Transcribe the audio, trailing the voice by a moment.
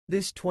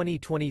This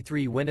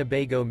 2023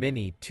 Winnebago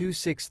Minnie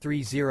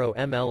 2630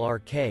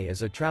 MLRK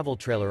is a travel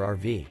trailer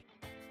RV.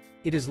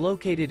 It is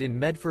located in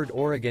Medford,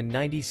 Oregon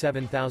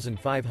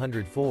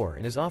 97504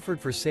 and is offered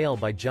for sale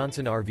by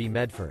Johnson RV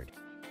Medford.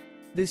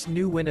 This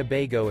new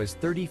Winnebago is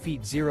 30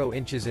 feet 0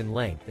 inches in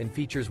length and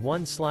features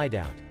one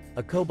slide-out,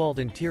 a COBALT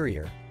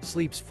interior,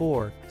 sleeps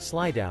 4,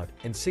 slide-out,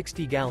 and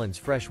 60 gallons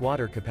fresh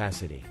water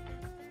capacity.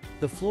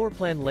 The floor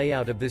plan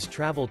layout of this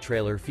travel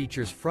trailer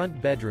features front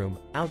bedroom,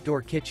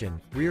 outdoor kitchen,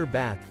 rear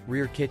bath,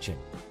 rear kitchen.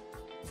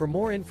 For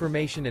more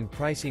information and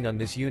pricing on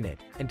this unit,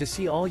 and to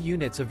see all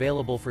units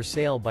available for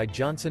sale by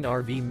Johnson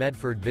RV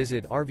Medford,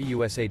 visit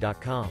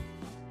RVUSA.com.